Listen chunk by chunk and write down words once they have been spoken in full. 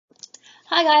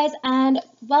Hi guys, and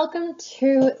welcome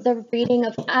to the reading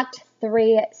of Act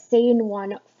 3, Scene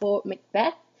 1 for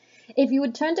Macbeth. If you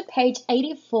would turn to page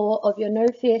 84 of your No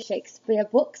Fear Shakespeare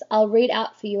books, I'll read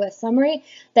out for you a summary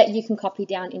that you can copy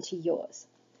down into yours.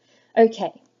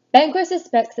 Okay, Banquo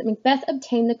suspects that Macbeth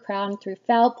obtained the crown through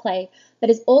foul play, but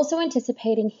is also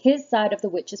anticipating his side of the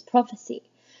witch's prophecy.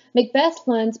 Macbeth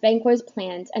learns Banquo's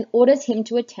plans and orders him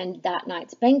to attend that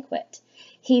night's banquet.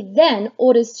 He then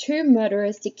orders two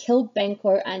murderers to kill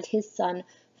Banquo and his son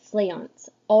Fleance.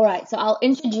 Alright, so I'll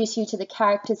introduce you to the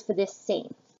characters for this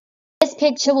scene. This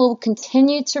picture will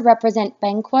continue to represent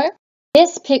Banquo.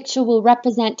 This picture will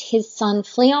represent his son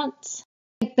Fleance.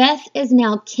 Macbeth is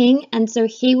now king, and so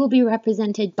he will be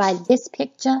represented by this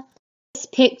picture. This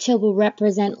picture will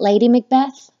represent Lady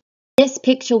Macbeth. This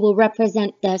picture will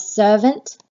represent their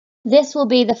servant. This will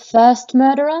be the first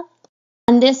murderer,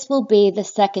 and this will be the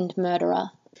second murderer.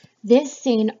 This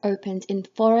scene opens in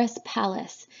Forest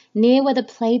Palace, near where the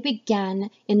play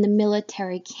began in the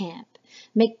military camp.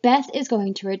 Macbeth is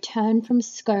going to return from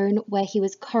Scone, where he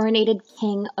was coronated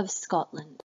King of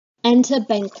Scotland. Enter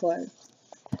Banquo.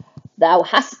 Thou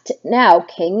hast now,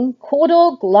 King,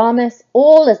 Cawdor, Glamis,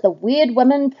 all as the weird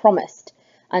women promised,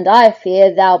 and I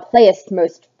fear thou playest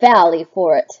most foully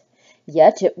for it.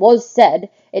 Yet it was said,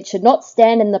 it should not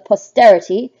stand in the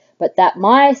posterity, but that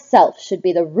myself should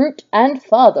be the root and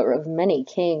father of many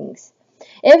kings.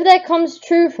 If there comes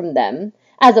true from them,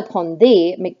 as upon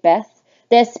thee, Macbeth,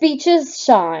 their speeches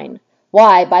shine,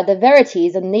 why, by the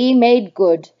verities in thee made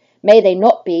good, may they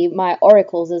not be my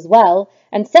oracles as well,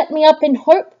 and set me up in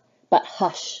hope? But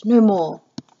hush, no more.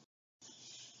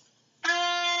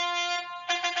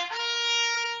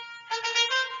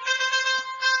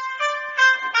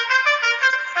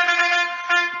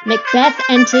 Macbeth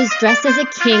enters dressed as a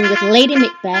king with Lady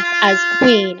Macbeth as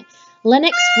queen.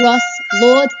 Lennox, Ross,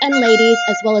 lords and ladies,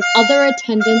 as well as other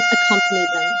attendants accompany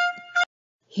them.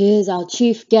 Here's our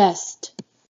chief guest.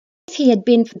 If he had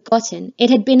been forgotten, it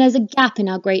had been as a gap in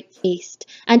our great feast,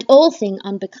 and all thing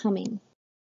unbecoming.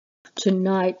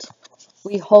 Tonight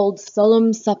we hold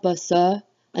solemn supper, sir,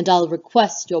 and I'll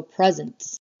request your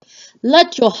presence.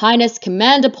 Let your highness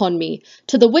command upon me,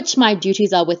 to the which my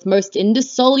duties are with most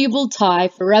indissoluble tie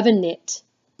forever knit.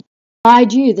 I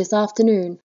do this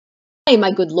afternoon. Ay,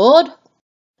 my good lord.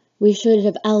 We should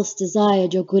have else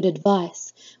desired your good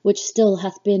advice, which still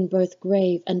hath been both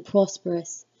grave and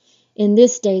prosperous, in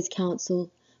this day's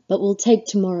council, but will take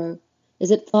tomorrow.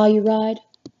 Is it far you ride?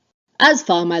 As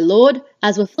far, my lord,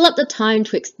 as will fill up the time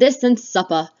twixt this and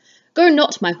supper. Go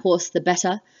not my horse the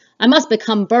better. I must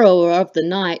become borrower of the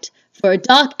night, for a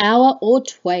dark hour or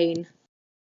twain.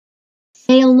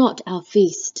 Fail not our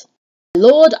feast. My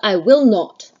lord, I will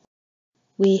not.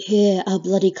 We hear our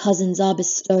bloody cousins are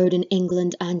bestowed in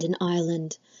England and in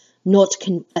Ireland, not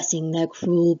confessing their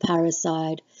cruel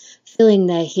parricide, filling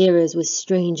their hearers with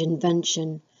strange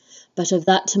invention. But of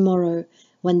that tomorrow,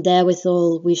 when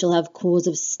therewithal we shall have cause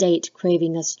of state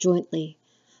craving us jointly.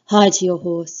 Hie to your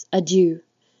horse, adieu,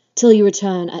 till you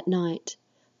return at night.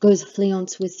 Goes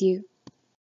Fleance with you?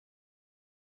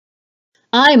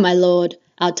 Ay, my lord,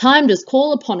 our time does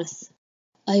call upon us.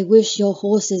 I wish your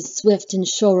horses swift and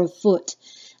sure of foot,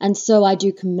 and so I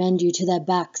do commend you to their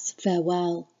backs.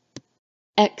 Farewell.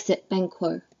 Exit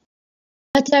Banquo.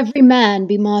 Let every man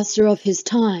be master of his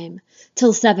time,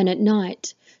 till 7 at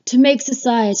night, to make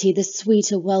society the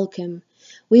sweeter welcome.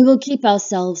 We will keep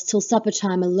ourselves till supper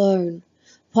time alone,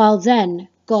 while then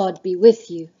God be with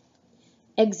you.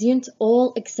 Exeunt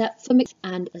all except for Macbeth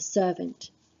and a servant.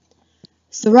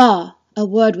 Sirrah, a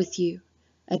word with you.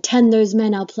 Attend those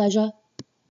men our pleasure.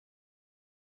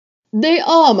 They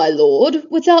are, my lord,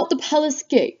 without the palace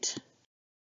gate.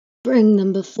 Bring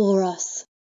them before us.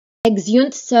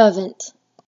 Exeunt servant.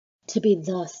 To be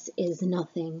thus is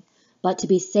nothing, but to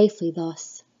be safely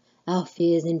thus. Our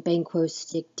fears in Banquo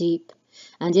stick deep,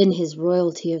 and in his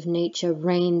royalty of nature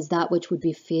reigns that which would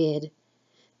be feared.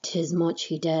 'Tis much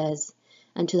he dares,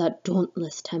 and to that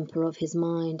dauntless temper of his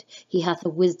mind he hath a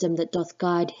wisdom that doth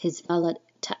guide his valet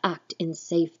to act in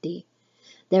safety.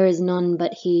 There is none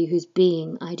but he whose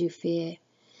being I do fear,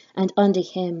 and under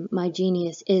him my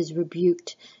genius is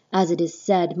rebuked, as it is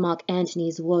said Mark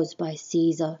Antony's was by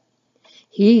Caesar.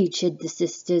 He chid the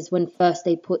sisters when first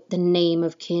they put the name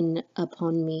of kin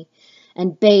upon me,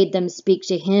 and bade them speak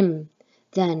to him.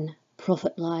 Then,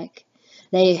 prophet-like,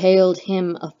 they hailed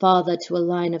him a father to a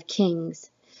line of kings.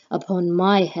 Upon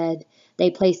my head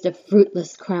they placed a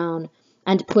fruitless crown,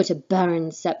 and put a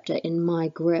barren sceptre in my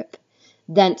grip,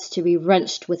 thence to be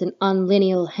wrenched with an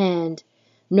unlineal hand,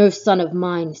 no son of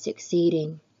mine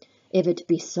succeeding, if it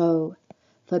be so.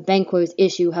 For Banquo's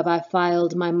issue have I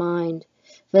filed my mind,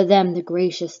 For them the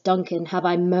gracious Duncan have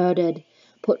I murdered,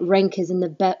 put rancors in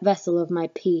the vessel of my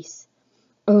peace.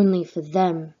 Only for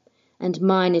them, and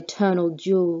mine eternal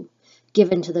jewel,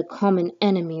 given to the common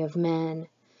enemy of man,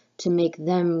 to make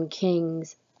them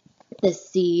kings, the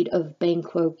seed of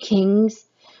Banquo kings.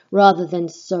 Rather than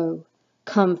so,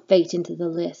 come fate into the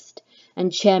list,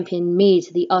 and champion me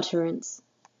to the utterance.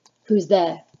 Who's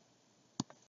there?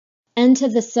 Enter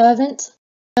the servant,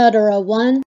 Murderer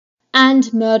 1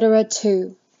 and Murderer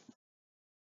 2.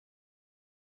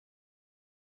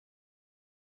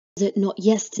 Was it not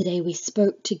yesterday we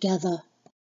spoke together?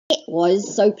 It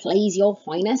was, so please your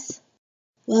highness.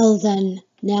 Well then,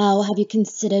 now have you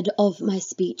considered of my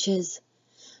speeches?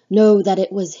 Know that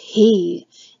it was he,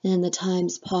 in the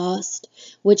times past,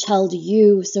 which held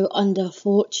you so under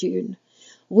fortune,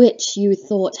 which you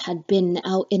thought had been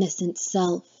our innocent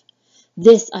self.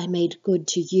 This I made good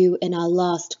to you in our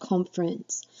last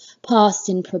conference, passed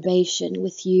in probation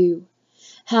with you.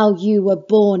 How you were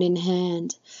borne in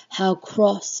hand, how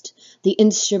crossed, the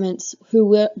instruments who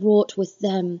were wrought with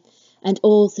them, and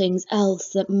all things else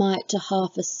that might to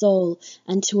half a soul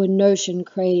and to a notion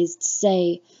crazed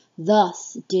say,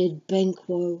 thus did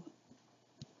Banquo.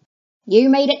 You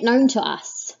made it known to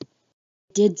us.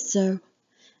 Did so,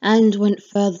 and went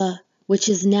further, which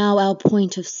is now our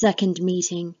point of second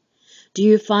meeting. Do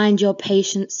you find your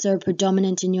patience so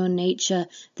predominant in your nature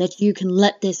that you can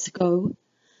let this go?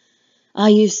 Are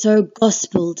you so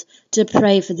gospelled to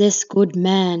pray for this good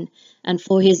man and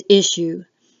for his issue,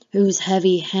 whose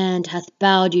heavy hand hath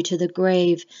bowed you to the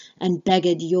grave and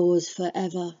beggared yours for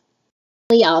ever?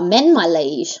 We are men, my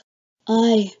liege.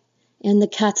 Ay, in the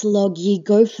catalogue ye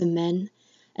go for men,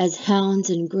 as hounds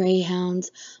and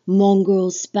greyhounds,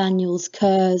 mongrels, spaniels,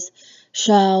 curs,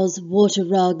 shawls,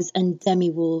 water-rugs, and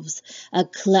demi-wolves are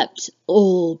clept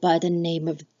all by the name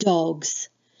of dogs.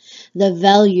 The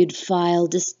valued file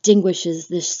distinguishes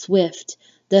the swift,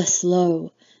 the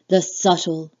slow, the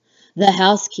subtle, the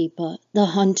housekeeper, the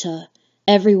hunter,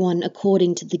 every one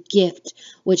according to the gift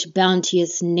which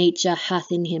bounteous nature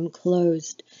hath in him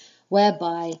closed,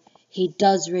 whereby he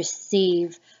does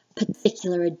receive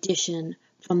particular addition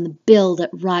from the bill that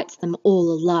writes them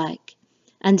all alike,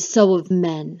 and so of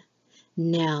men.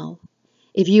 Now,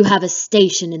 if you have a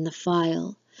station in the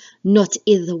file, not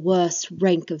i' the worst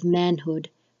rank of manhood,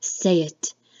 say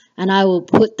it, and I will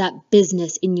put that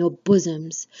business in your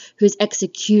bosoms, whose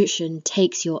execution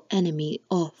takes your enemy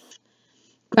off,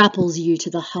 grapples you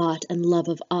to the heart and love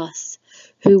of us,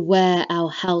 who wear our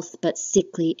health but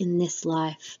sickly in this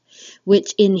life,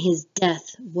 which in his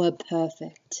death were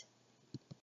perfect.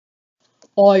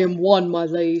 I am one, my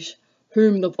liege,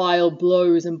 whom the vile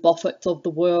blows and buffets of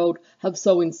the world have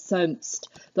so incensed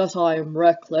that I am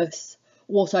reckless,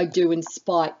 what I do in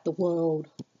spite the world.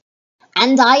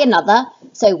 And I another,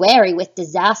 so weary with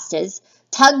disasters,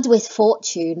 tugged with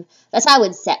fortune, that I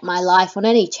would set my life on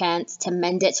any chance to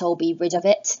mend it or be rid of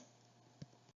it.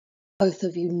 Both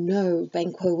of you know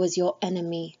Banquo was your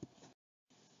enemy.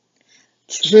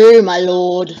 True, my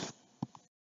lord.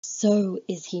 So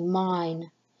is he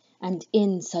mine, and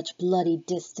in such bloody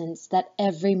distance that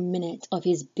every minute of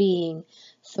his being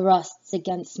thrusts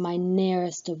against my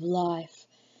nearest of life,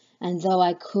 and though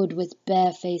I could with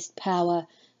barefaced power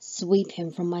sweep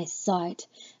him from my sight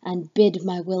and bid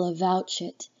my will avouch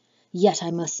it, yet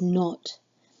I must not.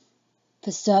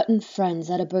 For certain friends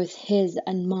that are both his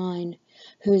and mine,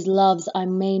 whose loves I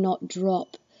may not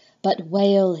drop, but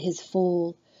wail his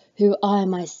fall, who I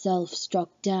myself struck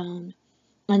down,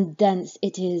 and thence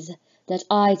it is that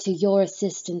I to your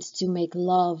assistance do make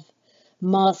love,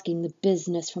 masking the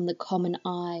business from the common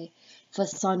eye, for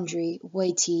sundry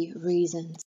weighty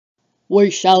reasons. We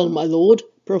shall, my lord,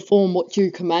 perform what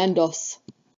you command us.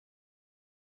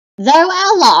 Though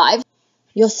our lives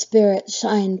Your spirit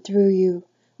shine through you.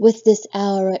 With this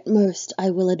hour at most I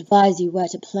will advise you where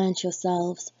to plant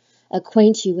yourselves,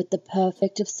 acquaint you with the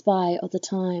perfect of spy of the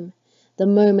time, the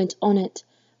moment on it,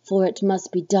 for it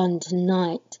must be done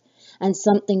to-night, and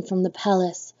something from the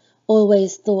palace,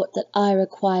 always thought that I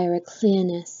require a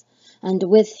clearness, and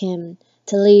with him,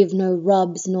 to leave no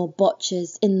rubs nor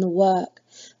botches in the work,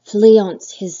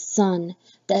 Fleance his son,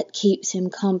 that keeps him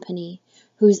company,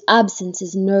 whose absence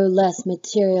is no less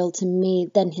material to me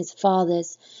than his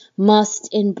father's, must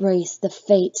embrace the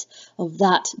fate of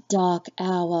that dark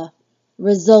hour.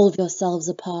 Resolve yourselves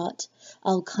apart.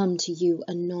 I'll come to you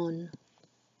anon.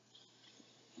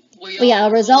 we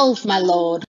are resolved, my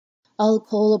lord. I'll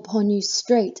call upon you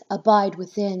straight. Abide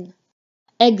within.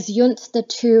 Exeunt the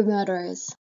two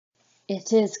murderers.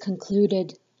 It is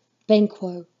concluded.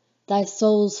 Banquo, thy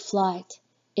soul's flight,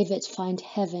 if it find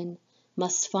heaven,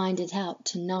 must find it out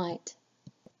to-night.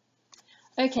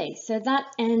 Okay, so that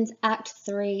ends Act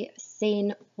 3,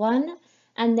 Scene 1,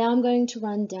 and now I'm going to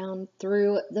run down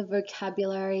through the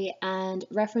vocabulary and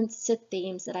reference to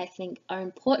themes that I think are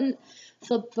important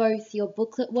for both your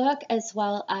booklet work as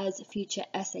well as future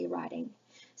essay writing.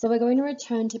 So we're going to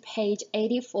return to page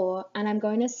 84, and I'm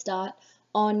going to start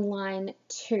on line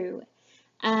 2.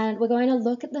 And we're going to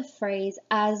look at the phrase,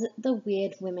 "as the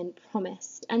weird women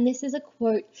promised." And this is a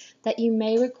quote that you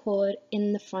may record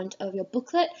in the front of your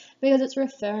booklet because it's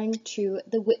referring to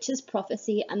the witch's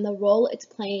prophecy and the role it's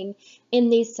playing in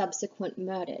these subsequent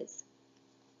murders.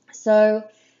 So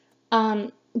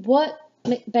what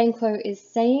Banquo is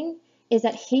saying is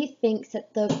that he thinks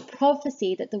that the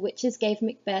prophecy that the witches gave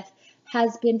Macbeth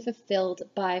has been fulfilled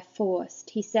by force.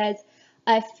 He says,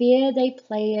 "I fear they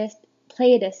playedest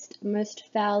most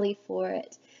foully for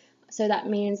it." So that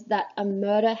means that a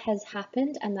murder has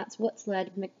happened, and that's what's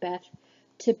led Macbeth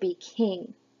to be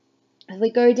king. If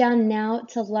we go down now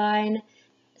to line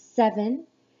 7,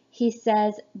 he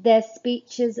says, "Their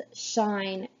speeches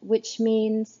shine," which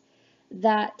means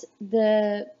that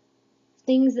the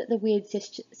things that the Weird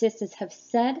Sisters have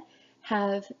said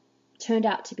have turned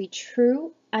out to be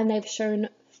true, and they've shown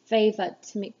favour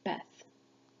to Macbeth.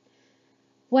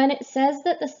 When it says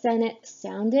that the Senate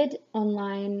sounded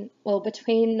on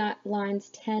between lines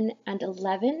 10 and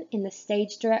 11 in the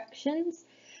stage directions,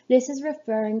 this is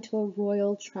referring to a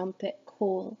royal trumpet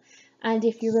call. And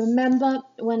if you remember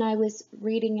when I was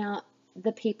reading out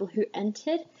the people who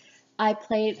entered, I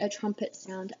played a trumpet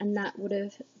sound, and that would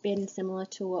have been similar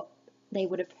to what they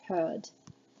would have heard.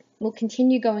 We'll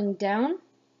continue going down.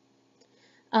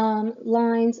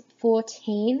 Lines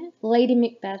 14, Lady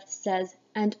Macbeth says,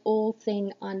 "and all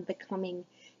thing unbecoming."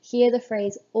 Here the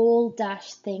phrase all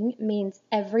dash thing means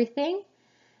everything,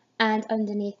 and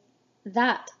underneath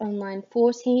that on line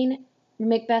 14,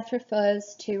 Macbeth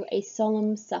refers to a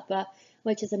solemn supper,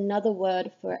 which is another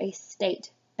word for a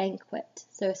state banquet.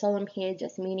 So solemn here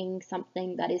just meaning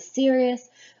something that is serious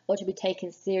or to be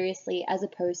taken seriously as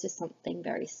opposed to something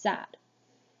very sad.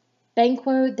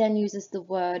 Banquo then uses the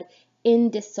word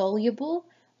indissoluble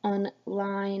on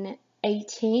line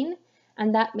 18,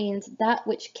 and that means that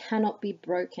which cannot be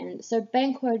broken. So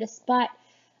Banquo, despite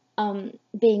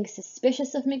being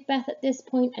suspicious of Macbeth at this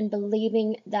point and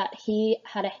believing that he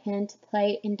had a hand to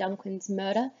play in Duncan's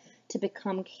murder to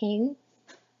become king,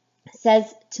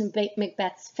 says to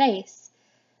Macbeth's face,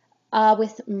 "are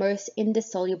with most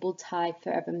indissoluble tie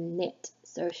forever knit."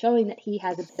 So showing that he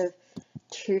has a bit of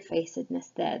two-facedness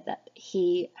there, that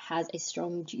he has a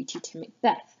strong duty to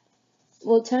Macbeth.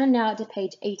 We'll turn now to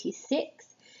page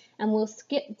 86, and we'll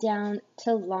skip down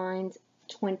to lines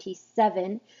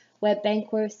 27, where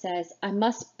Banquo says, "I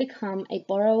must become a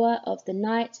borrower of the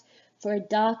night for a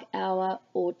dark hour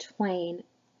or twain."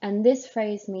 And this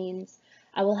phrase means,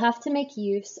 I will have to make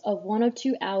use of 1 or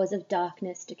 2 hours of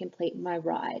darkness to complete my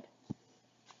ride.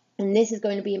 And this is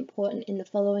going to be important in the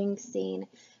following scene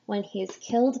when he is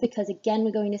killed, because again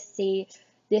we're going to see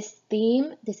this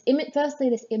theme, this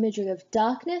imagery of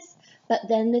darkness, but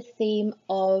then the theme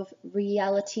of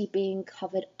reality being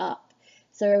covered up.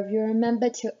 So if you remember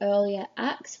to earlier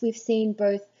acts, we've seen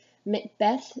both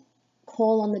Macbeth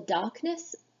call on the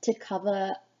darkness to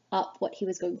cover up what he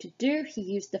was going to do. He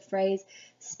used the phrase,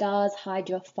 "Stars, hide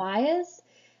your fires,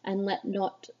 and let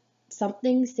not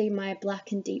something see my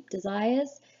black and deep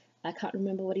desires." I can't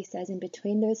remember what he says in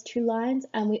between those two lines.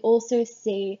 And we also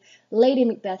see Lady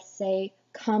Macbeth say,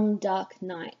 "Come dark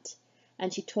night."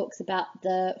 And she talks about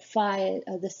the fire,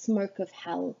 the smoke of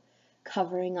hell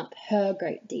covering up her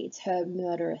great deeds, her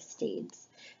murderous deeds.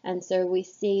 And so we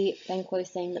see Banquo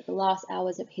saying that the last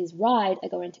hours of his ride are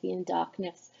going to be in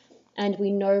darkness. And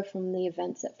we know from the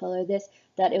events that follow this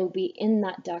that it will be in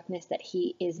that darkness that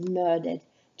he is murdered,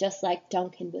 just like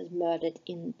Duncan was murdered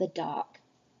in the dark.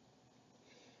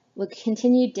 We'll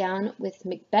continue down with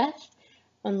Macbeth.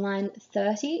 On line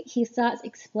 30, he starts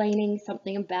explaining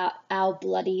something about our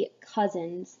bloody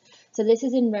cousins. So this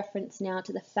is in reference now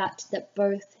to the fact that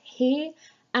both he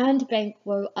and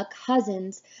Banquo are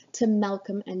cousins to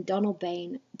Malcolm and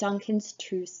Donalbain, Duncan's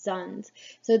 2 sons.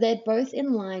 So they're both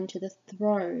in line to the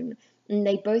throne, and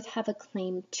they both have a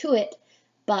claim to it,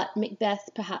 but Macbeth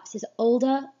perhaps is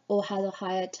older or has a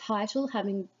higher title,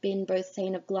 having been both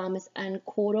Thane of Glamis and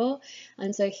Cawdor,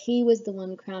 and so he was the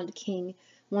one crowned king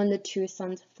when the 2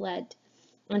 sons fled.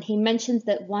 And he mentions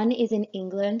that one is in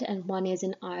England and one is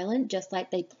in Ireland, just like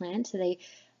they planned, so they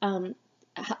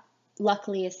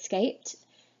luckily escaped.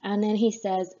 And then he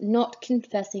says, "not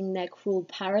confessing their cruel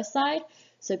parricide."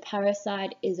 So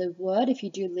parricide is a word, if you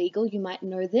do legal, you might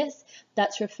know this.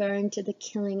 That's referring to the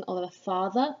killing of a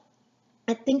father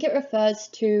I think it refers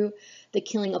to the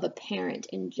killing of a parent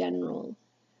in general,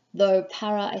 though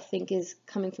para I think is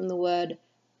coming from the word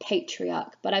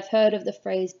patriarch, but I've heard of the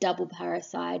phrase double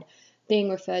parricide being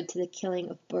referred to the killing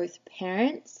of both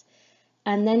parents.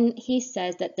 And then he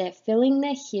says that they're filling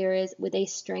their hearers with a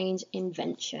strange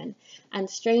invention. And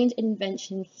strange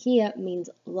invention here means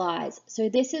lies. So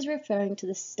this is referring to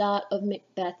the start of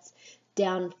Macbeth's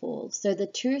downfall. So the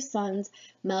two sons,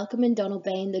 Malcolm and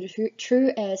Donalbain, the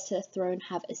true heirs to the throne,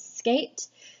 have escaped.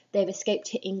 They've escaped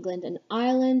to England and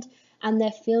Ireland, and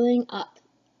they're filling up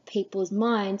people's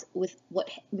minds with what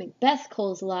Macbeth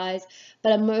calls lies,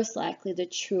 but are most likely the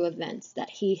true events, that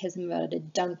he has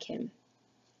murdered Duncan.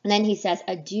 And then he says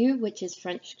adieu, which is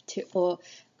French for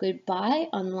goodbye,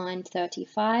 on line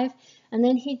 35. And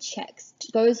then he checks,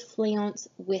 goes Fleance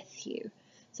with you?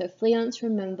 So Fleance,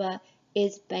 remember,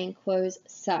 is Banquo's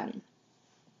son.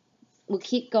 We'll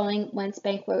keep going. Once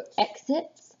Banquo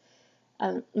exits,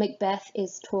 Macbeth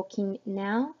is talking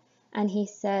now. And he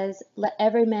says, let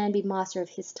every man be master of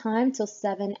his time till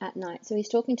 7 at night. So he's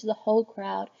talking to the whole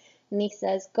crowd. And he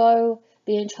says, go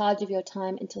be in charge of your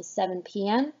time until 7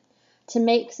 p.m. to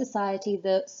make society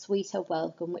the sweeter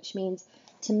welcome, which means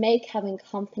to make having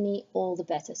company all the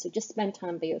better. So just spend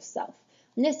time by yourself.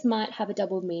 And this might have a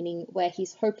double meaning where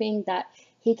he's hoping that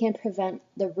he can prevent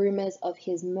the rumors of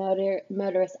his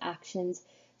murderous actions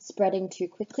spreading too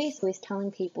quickly. So he's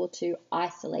telling people to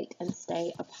isolate and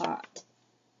stay apart.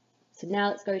 So now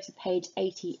let's go to page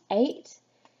 88,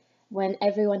 when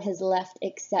everyone has left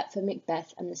except for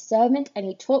Macbeth and the servant. And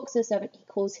he talks to the servant, he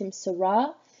calls him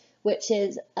Sirrah, which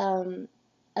is an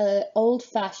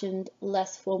old-fashioned,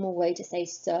 less formal way to say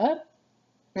sir.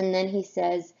 And then he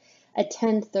says,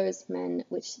 attend those men,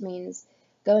 which means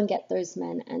go and get those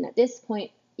men. And at this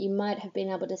point, you might have been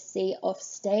able to see off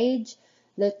stage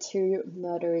the two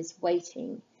murderers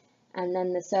waiting. And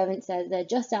then the servant says they're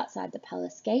just outside the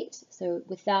palace gate. So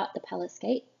without the palace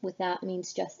gate, without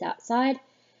means just outside.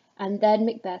 And then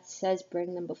Macbeth says,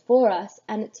 bring them before us.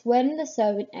 And it's when the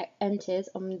servant enters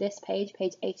on this page,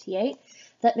 page 88,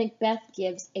 that Macbeth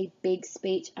gives a big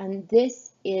speech. And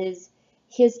this is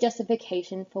his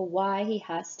justification for why he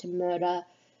has to murder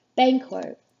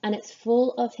Banquo. And it's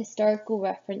full of historical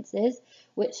references,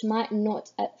 which might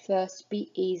not at first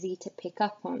be easy to pick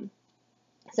up on.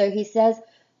 So he says,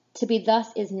 to be thus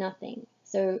is nothing.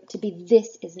 So to be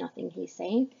this is nothing, he's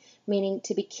saying, meaning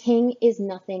to be king is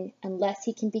nothing unless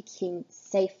he can be king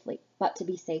safely, but to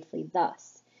be safely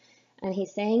thus. And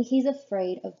he's saying he's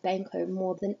afraid of Banquo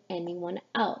more than anyone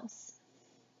else.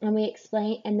 And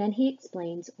then he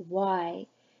explains why.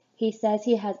 He says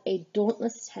he has a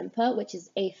dauntless temper, which is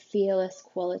a fearless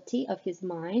quality of his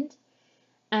mind.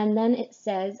 And then it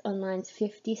says on lines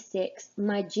 56,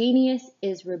 my genius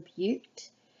is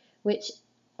rebuked, which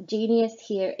genius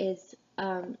here is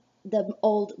the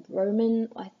old Roman,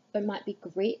 it might be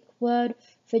Greek word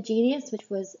for genius, which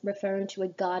was referring to a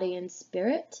guardian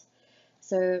spirit.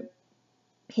 So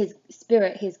his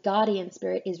guardian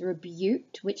spirit is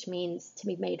rebuked, which means to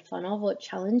be made fun of or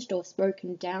challenged or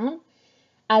spoken down.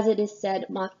 As it is said,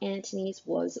 Mark Antony's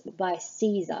was by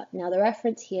Caesar. Now the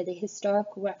reference here, the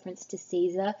historical reference to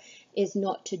Caesar, is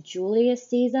not to Julius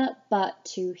Caesar, but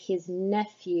to his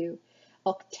nephew,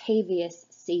 Octavius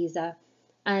Caesar.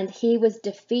 And he was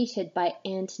defeated by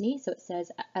Antony, so it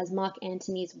says, as Mark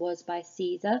Antony's was by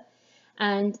Caesar,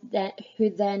 and who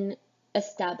then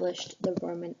established the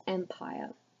Roman Empire.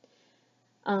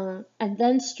 And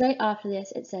then straight after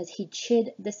this, it says he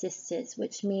chid the sisters,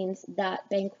 which means that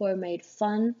Banquo made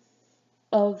fun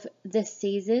of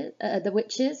the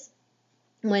witches,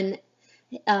 when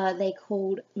they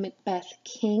called Macbeth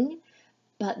king.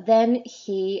 But then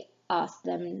he asked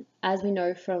them, as we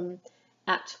know from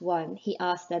Act 1, he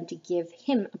asked them to give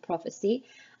him a prophecy.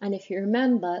 And if you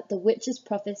remember, the witch's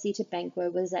prophecy to Banquo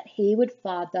was that he would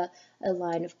father a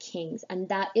line of kings. And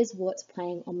that is what's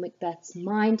playing on Macbeth's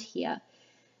mind here.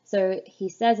 So he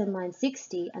says in line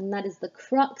 60, and that is the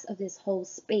crux of this whole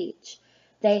speech,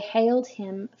 they hailed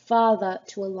him father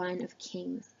to a line of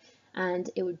kings. And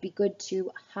it would be good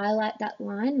to highlight that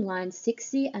line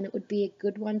 60, and it would be a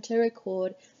good one to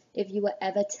record if you were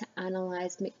ever to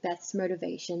analyze Macbeth's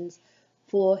motivations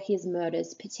for his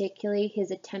murders, particularly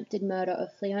his attempted murder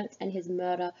of Fleance and his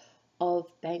murder of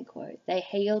Banquo. They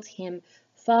hailed him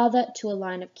father to a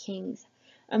line of kings.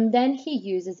 And then he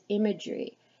uses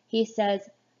imagery. He says,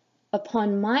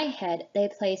 upon my head they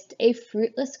placed a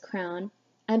fruitless crown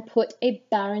and put a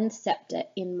barren scepter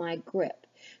in my grip.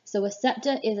 So a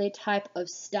scepter is a type of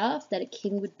staff that a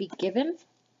king would be given.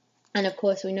 And of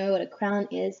course we know what a crown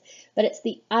is, but it's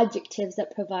the adjectives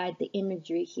that provide the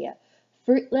imagery here.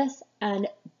 Fruitless and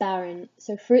barren.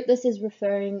 So fruitless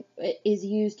is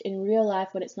used in real life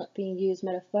when it's not being used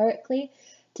metaphorically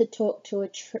to talk to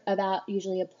about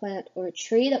usually a plant or a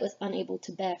tree that was unable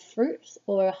to bear fruit,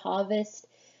 or a harvest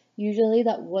usually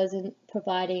that wasn't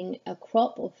providing a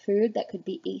crop or food that could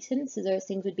be eaten. So those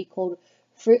things would be called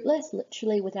fruitless,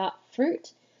 literally without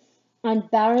fruit.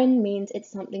 And barren means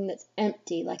it's something that's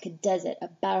empty, like a desert, a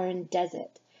barren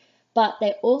desert. But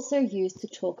they're also used to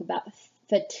talk about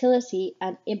fertility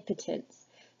and impotence.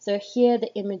 So here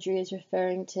the imagery is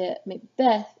referring to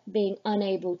Macbeth being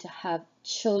unable to have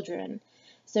children.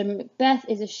 So Macbeth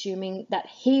is assuming that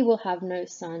he will have no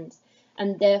sons,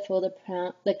 and therefore the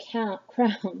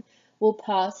crown will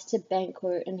pass to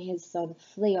Banquo and his son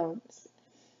Fleance.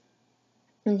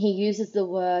 And he uses the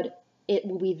word, it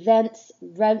will be thence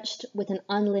wrenched with an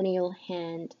unlineal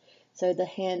hand. So the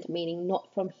hand meaning not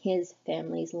from his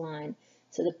family's line.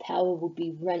 So the power will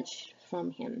be wrenched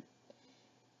from him.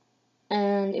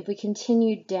 And if we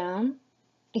continue down,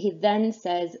 he then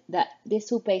says that this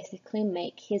will basically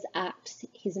make his acts,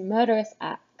 his murderous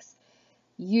acts,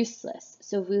 useless.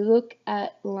 So if we look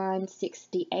at line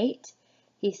 68,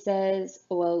 he says,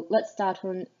 well, let's start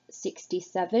on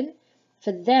 67.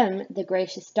 For them, the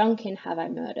gracious Duncan have I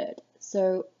murdered.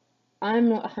 So I'm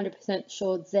not 100%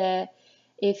 sure there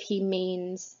if he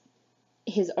means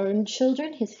his own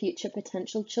children, his future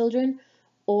potential children,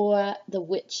 or the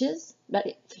witches.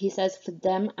 But he says, for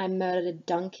them, I murdered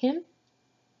Duncan.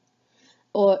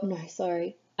 Or, no,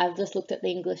 sorry, I've just looked at the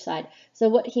English side. So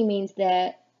what he means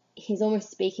there, he's almost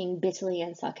speaking bitterly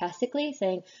and sarcastically,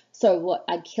 saying, so what,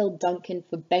 I killed Duncan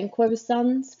for Banquo's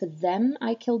sons, for them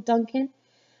I killed Duncan?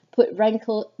 Put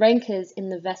rancors in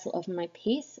the vessel of my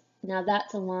peace. Now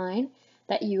that's a line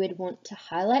that you would want to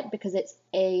highlight because it's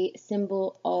a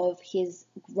symbol of his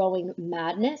growing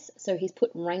madness. So he's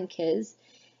put rancors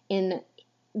in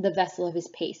the vessel of his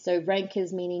peace. So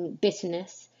rancors meaning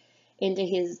bitterness into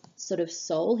his sort of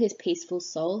soul, his peaceful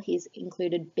soul. He's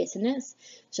included bitterness,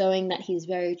 showing that he's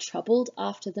very troubled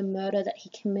after the murder that he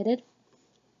committed.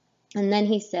 And then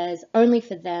he says, only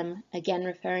for them, again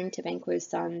referring to Banquo's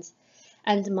sons,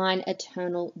 and mine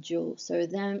eternal jewel, so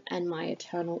them and my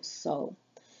eternal soul,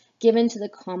 given to the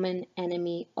common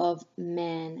enemy of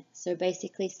man. So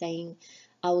basically saying,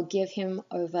 I will give him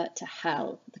over to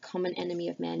hell, the common enemy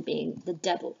of man being the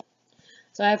devil.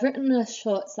 So I've written a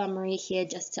short summary here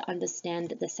just to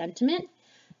understand the sentiment.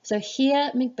 So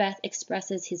here Macbeth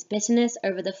expresses his bitterness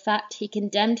over the fact he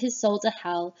condemned his soul to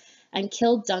hell and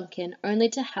killed Duncan only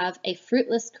to have a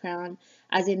fruitless crown,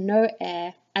 as in no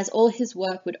heir, as all his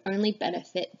work would only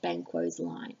benefit Banquo's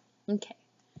line. Okay,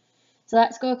 so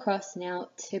let's go across now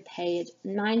to page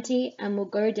 90 and we'll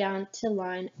go down to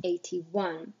line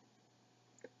 81.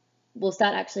 We'll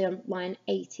start actually on line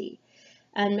 80.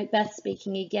 And Macbeth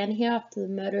speaking again here after the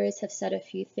murderers have said a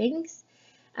few things.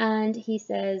 And he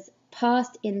says,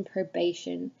 passed in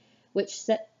probation, which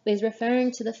is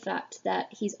referring to the fact that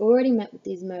he's already met with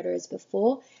these murderers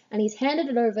before and he's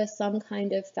handed over some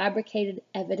kind of fabricated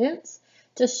evidence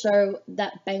to show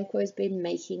that Banquo's been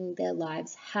making their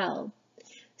lives hell.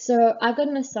 So I've got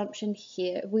an assumption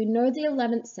here. We know the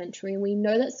 11th century and we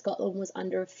know that Scotland was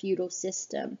under a feudal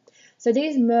system. So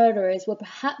these murderers were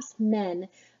perhaps men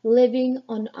living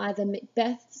on either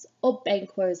Macbeth's or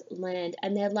Banquo's land,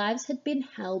 and their lives had been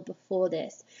hell before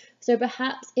this. So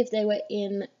perhaps if they were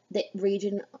in the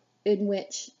region in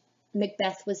which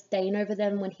Macbeth was Thane over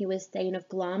them when he was Thane of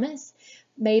Glamis,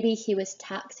 maybe he was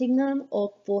taxing them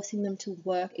or forcing them to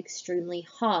work extremely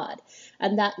hard,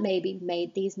 and that maybe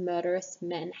made these murderous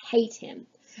men hate him.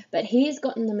 But he's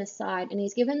gotten them aside and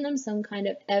he's given them some kind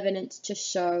of evidence to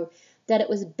show that it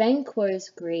was Banquo's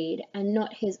greed and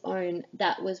not his own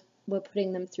that were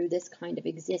putting them through this kind of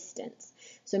existence.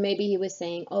 So maybe he was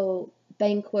saying, oh,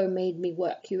 Banquo made me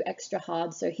work you extra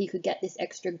hard so he could get this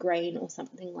extra grain or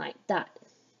something like that.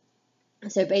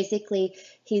 So basically,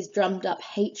 he's drummed up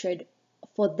hatred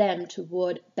for them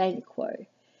toward Banquo.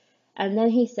 And then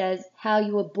he says, how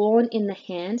you were born in the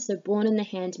hand. So born in the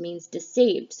hand means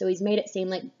deceived. So he's made it seem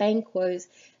like Banquo's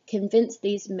convinced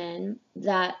these men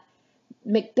that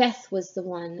Macbeth was the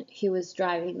one who was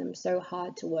driving them so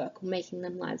hard to work, making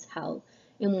them lives hell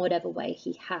in whatever way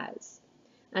he has.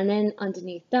 And then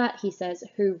underneath that, he says,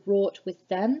 who wrought with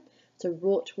them. So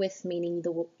wrought with meaning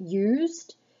the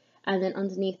used. And then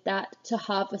underneath that, to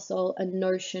half a soul, a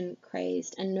notion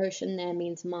crazed. And notion there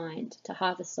means mind. To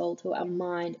half a soul, to a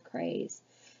mind crazed.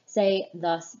 Say,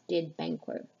 thus did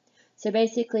Banquo. So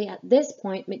basically, at this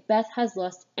point, Macbeth has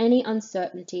lost any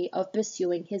uncertainty of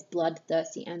pursuing his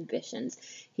bloodthirsty ambitions.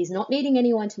 He's not needing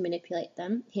anyone to manipulate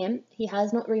him. He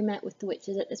has not re-met with the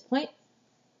witches at this point.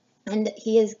 And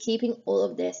he is keeping all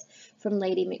of this from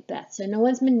Lady Macbeth. So no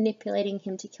one's manipulating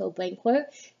him to kill Banquo.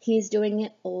 He's doing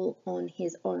it all on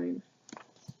his own.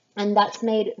 And that's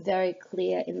made very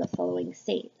clear in the following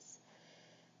scenes.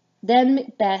 Then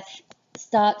Macbeth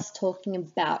starts talking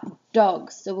about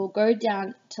dogs. So we'll go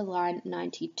down to line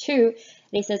 92. And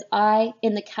he says, I,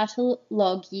 in the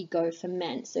catalogue ye go for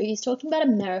men. So he's talking about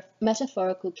a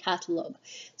metaphorical catalogue.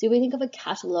 So if we think of a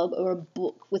catalogue or a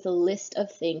book with a list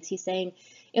of things, he's saying,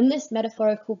 in this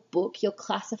metaphorical book, you're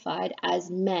classified as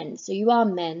men. So you are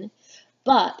men.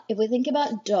 But if we think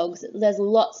about dogs, there's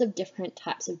lots of different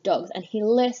types of dogs, and he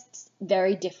lists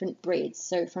very different breeds.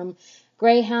 So from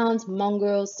greyhounds,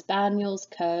 mongrels, spaniels,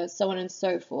 curs, so on and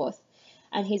so forth.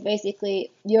 And he's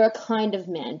basically, you're a kind of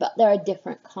man, but there are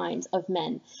different kinds of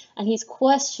men. And he's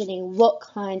questioning what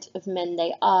kind of men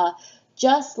they are.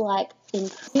 Just like in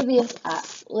previous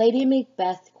acts, Lady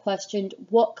Macbeth questioned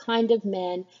what kind of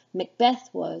man Macbeth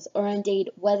was, or indeed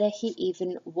whether he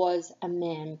even was a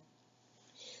man.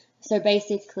 So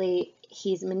basically,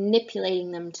 he's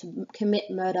manipulating them to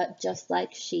commit murder just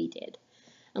like she did.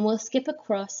 And we'll skip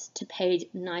across to page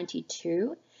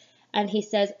 92. And he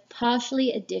says,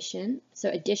 partially addition. So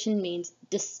addition means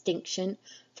distinction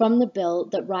from the bill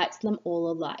that writes them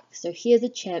all alike. So here's a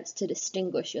chance to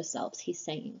distinguish yourselves, he's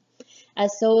saying.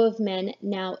 As so of men,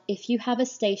 now if you have a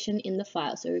station in the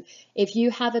file, so if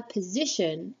you have a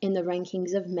position in the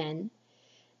rankings of men,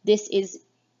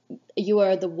 you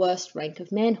are the worst rank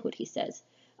of manhood, he says,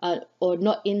 or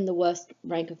not in the worst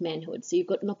rank of manhood. So you've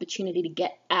got an opportunity to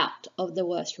get out of the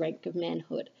worst rank of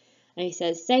manhood. And he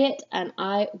says, say it, and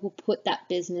I will put that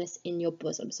business in your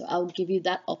bosom. So I'll give you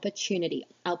that opportunity.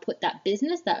 I'll put that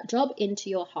business, that job into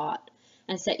your heart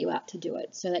and set you out to do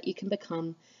it so that you can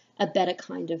become a better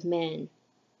kind of man.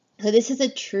 So this is a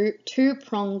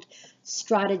two-pronged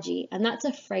strategy, and that's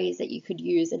a phrase that you could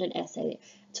use in an essay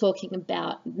talking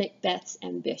about Macbeth's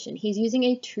ambition. He's using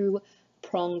a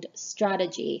two-pronged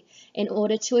strategy in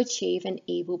order to achieve an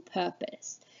evil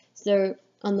purpose. So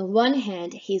on the one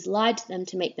hand, he's lied to them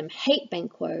to make them hate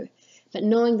Banquo, but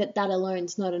knowing that that alone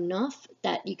is not enough,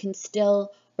 that you can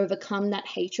still overcome that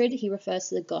hatred, he refers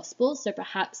to the gospel. So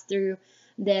perhaps through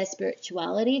their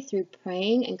spirituality, through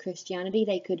praying and Christianity,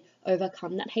 they could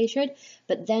overcome that hatred.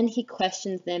 But then he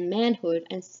questions their manhood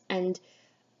and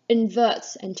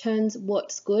inverts and turns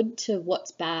what's good to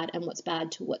what's bad and what's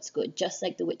bad to what's good, just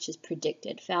like the witches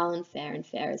predicted, foul and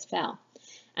fair is foul.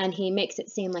 And he makes it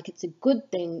seem like it's a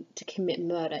good thing to commit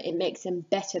murder. It makes them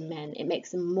better men. It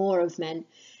makes them more of men,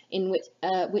 in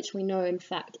which we know, in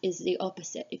fact, is the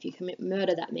opposite. If you commit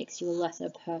murder, that makes you a lesser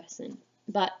person.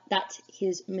 But that's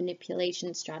his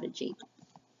manipulation strategy.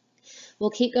 We'll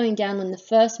keep going down when the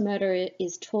first murderer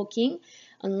is talking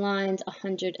on lines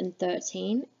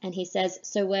 113, and he says,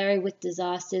 so wary with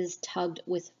disasters, tugged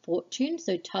with fortune.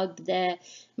 So tugged there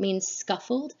means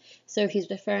scuffled. So he's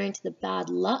referring to the bad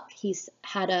luck. He's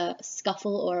had a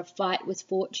scuffle or a fight with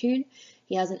fortune.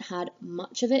 He hasn't had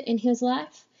much of it in his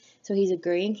life. So he's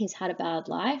agreeing he's had a bad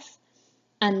life.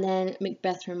 And then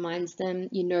Macbeth reminds them,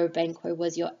 you know Banquo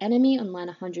was your enemy on line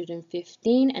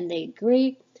 115, and they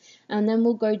agree. And then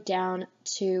we'll go down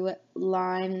to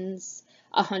lines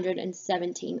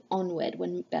 117 onward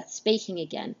when Macbeth's speaking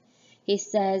again. He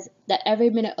says that every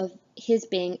minute of his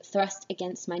being thrust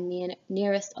against my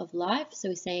nearest of life. So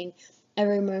he's saying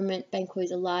every moment Banquo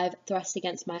is alive thrust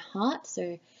against my heart.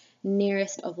 So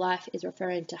nearest of life is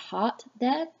referring to heart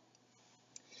there.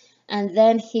 And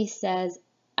then he says,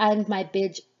 and my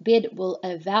bid will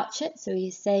avouch it. So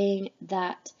he's saying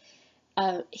that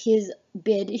his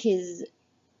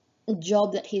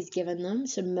job that he's given them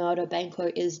to murder Banquo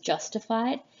is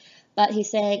justified, but he's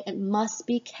saying it must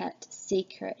be kept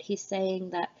secret. He's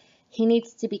saying that he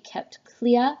needs to be kept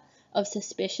clear of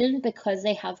suspicion because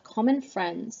they have common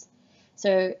friends.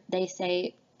 So they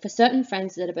say for certain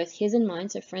friends that are both his and mine,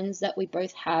 so friends that we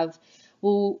both have,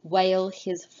 will wail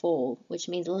his fall, which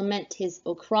means lament his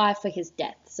or cry for his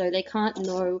death. So they can't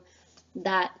know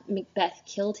that Macbeth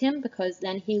killed him because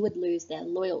then he would lose their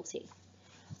loyalty.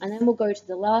 And then we'll go to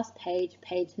the last page,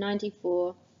 page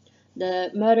 94. The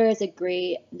murderers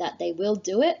agree that they will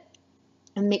do it.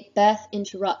 And Macbeth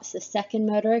interrupts the second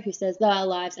murderer who says they are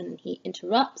lives, and he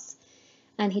interrupts.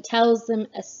 And he tells them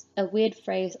a weird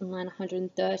phrase on line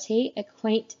 130,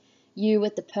 acquaint you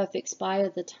with the perfect spy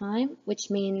of the time,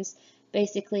 which means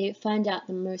basically find out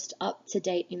the most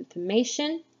up-to-date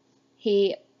information.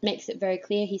 He makes it very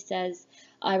clear. He says,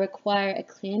 I require a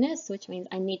clearness, which means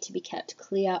I need to be kept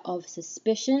clear of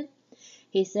suspicion.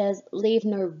 He says, leave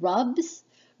no rubs.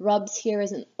 Rubs here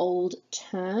is an old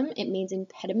term. It means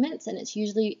impediments, and it's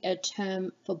usually a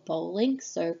term for bowling.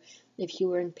 So if you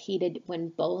were impeded when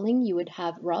bowling, you would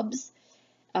have rubs.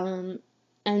 And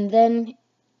then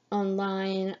on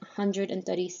line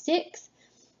 136,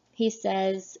 he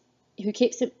says,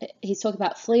 he's talking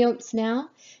about Fleance now,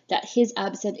 that his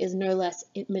absent is no less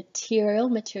material.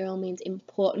 Material means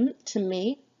important to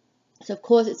me. So of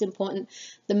course it's important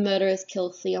the murderers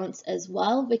kill Fleance as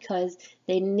well, because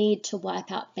they need to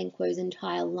wipe out Banquo's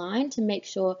entire line to make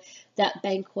sure that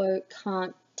Banquo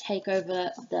can't take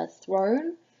over the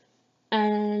throne.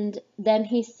 And then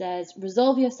he says,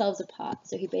 resolve yourselves apart.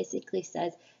 So he basically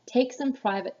says, take some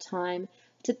private time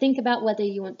to think about whether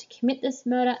you want to commit this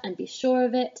murder and be sure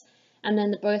of it. And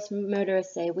then both murderers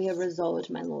say, we are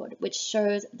resolved, my lord, which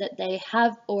shows that they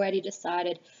have already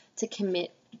decided to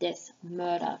commit this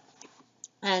murder.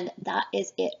 And that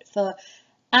is it for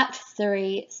Act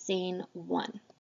 3, Scene 1.